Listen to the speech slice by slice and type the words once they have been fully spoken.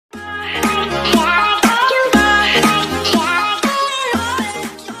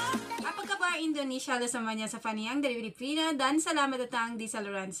syalo sama niya sa Faniyang dari Filipina dan salamat datang di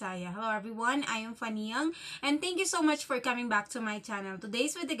saluran saya. Hello everyone, I am Faniyang and thank you so much for coming back to my channel.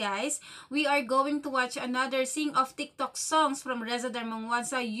 Today's with the guys, we are going to watch another Sing of TikTok songs from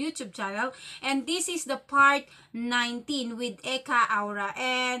Rezadarmawangsa YouTube channel, and this is the part 19 with ECA AURA,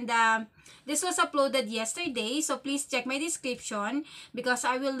 and this was uploaded yesterday, so please check my description because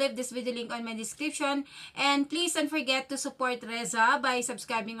I will leave this video link on my description. And please don't forget to support Reza by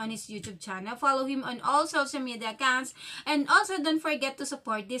subscribing on his YouTube channel. Follow him on all social media accounts, and also don't forget to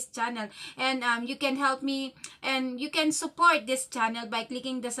support this channel. And you can help me and you can support this channel by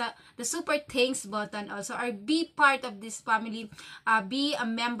clicking the super thanks button also, or be part of this family, be a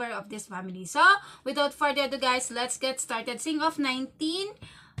member of this family. So without further ado guys, let's get started. Sing of 19,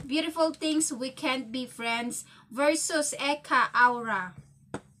 Beautiful Things We Can't Be Friends versus ECA AURA.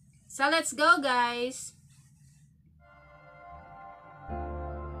 So let's go guys.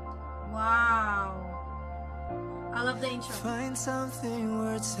 Wow, I love the intro. Find something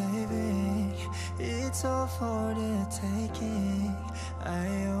worth saving, it's all for the taking,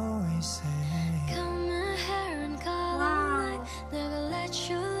 I always say. Come here and call all night, never let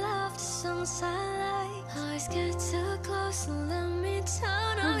you love the songs I like. Always get too close and let me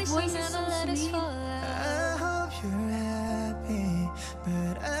down. Always voice is never so let us sweet. fall out. I hope you're happy,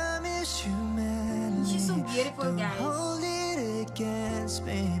 but I miss you madly. She's so beautiful, Don't guys. hold it against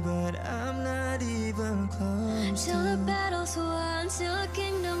me, but I'm not even close Till the to. battle's won, till the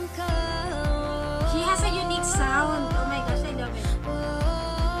kingdom comes. She has a unique sound. Oh my gosh, I love it.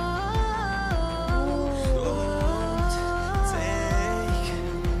 Take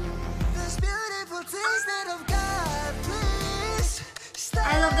this beautiful taste that I've got, please stay. I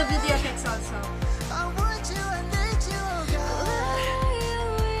love the video effects also. I want you, I need you, oh God. What are you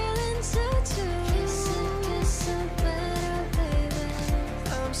willing to do? Kiss it better, baby.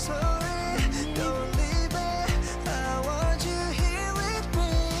 I'm sorry, don't leave me. I want you here with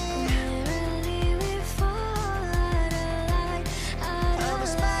me. Really, we fall out of line, out I'm a of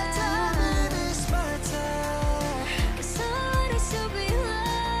smart time, line. baby, smart time. 'Cause I want us to be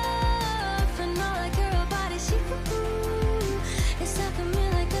loved, and all I care about is you. It's stuck in me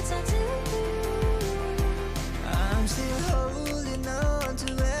like a tattoo. I'm still holding on to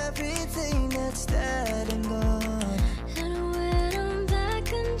everything that's dead and gone. And when I'm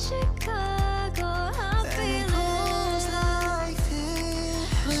back in Chicago, I'm And it feeling goes like this.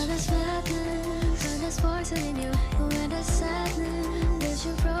 when there's madness, when there's poison in you, when there's sadness, there's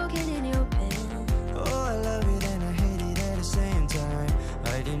you broken in your pain. Oh, I love it and I hate it at the same time.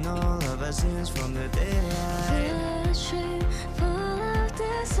 Hiding all of our sins from the daylight. A stream full of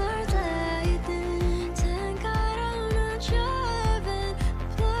desert lightning, tank out on a driving,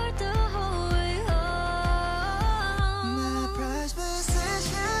 blurred the whole way home. My prized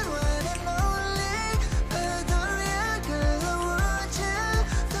possession when I'm lonely. Adore you, girl, I want you.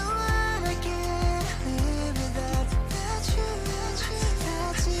 The one I can't live without. That's you, that's you,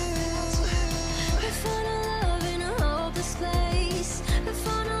 that's you. We found a love in a hopeless place. We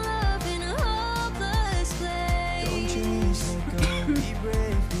found a love in a hopeless place. Don't chase, let go. Be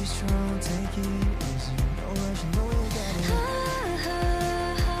brave, be strong, take it easy. No rush, no you got it.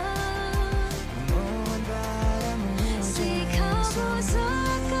 Going bad, I'm a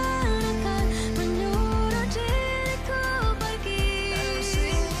Sikapusakakan menurut diriku pergi. I'm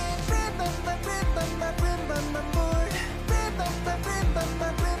singing, brim, bum, bum, brim, bum, bum, brim, bum, bum, board. Brim, bum, bum, brim, bum,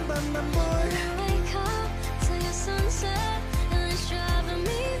 bum, brim, bum, bum, board. Wake up to your sunset, and it's driving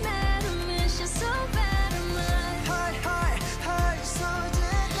me mad. I miss you so bad. I'm like, High, high, high, so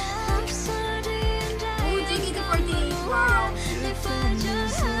deadly. I'm sorry and I Oh, JKT48, wow. if I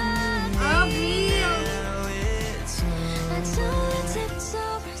just had Oh, real. Now it's I on. don't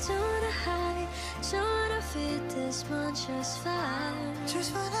tiptoe to the high, trying to fit this one just fine.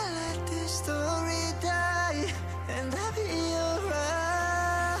 Just wanna let this story die, and I'll be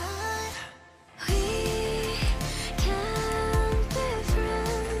alright. We can't be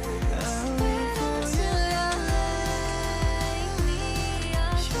friends. I'll Wait wait for until you. you like me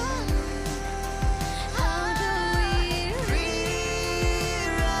again. How do we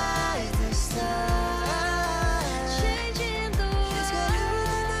Rewrite the start. changing the It's got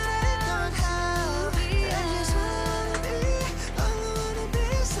everything that I don't have. I just wanna be, I wanna be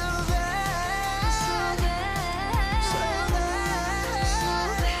so bad, so bad, so bad. so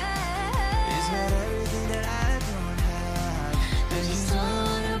bad? It's got everything that I don't have. I just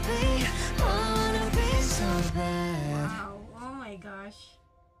wanna be so bad. Wow, oh my gosh.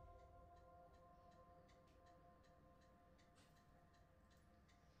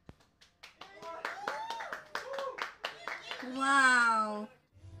 Wow.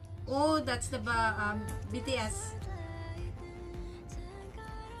 Oh, that's the BTS.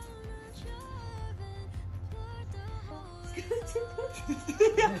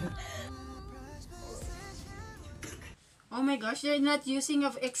 Oh my gosh, they're not using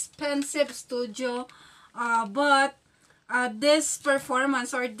of expensive studio, but this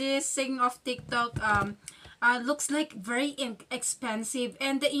performance or this sing of TikTok looks like very expensive,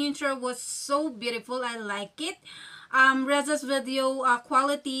 and the intro was so beautiful. I like it. Reza's video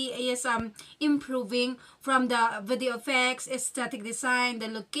quality is improving from the video effects, aesthetic design, the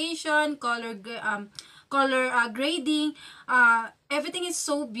location, color grading. Everything is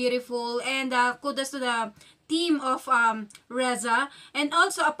so beautiful, and kudos to the team of Reza. And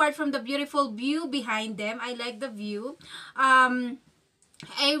also, apart from the beautiful view behind them, I like the view. I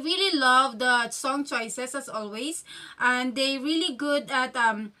really love the song choices as always, and they really good at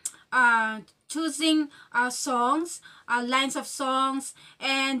choosing songs, lines of songs,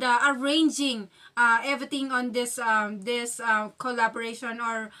 and arranging everything on this collaboration,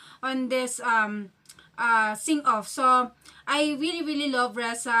 or on this sing off. So I really love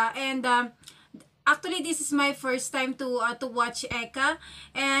Reza, and actually, this is my first time to watch ECA,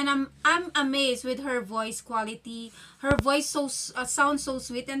 and I'm amazed with her voice quality. Her voice sounds so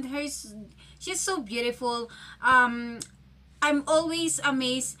sweet, and she's so beautiful. I'm always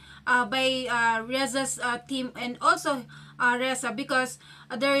amazed by Reza's team, and also Reza, because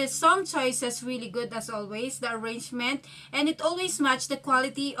their song choices really good as always. The arrangement, and it always match the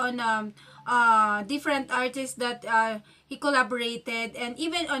quality on different artists that he collaborated, and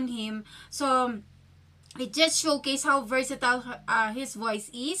even on him. So it just showcase how versatile his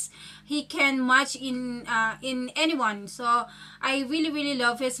voice is. He can match in anyone. So I really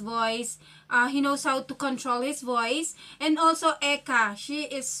love his voice. He knows how to control his voice. And also Eka, she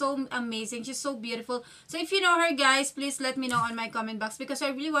is so amazing. She's so beautiful. So if you know her, guys, please let me know on my comment box, because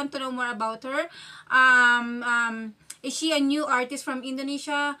I really want to know more about her. Is she a new artist from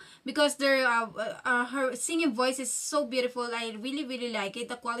Indonesia? Because her singing voice is so beautiful. I really like it.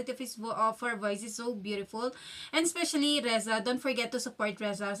 The quality of her voice is so beautiful. And especially Reza. Don't forget to support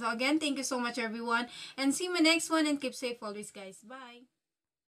Reza. So again, thank you so much everyone. And see you in my next one, and keep safe always, guys. Bye!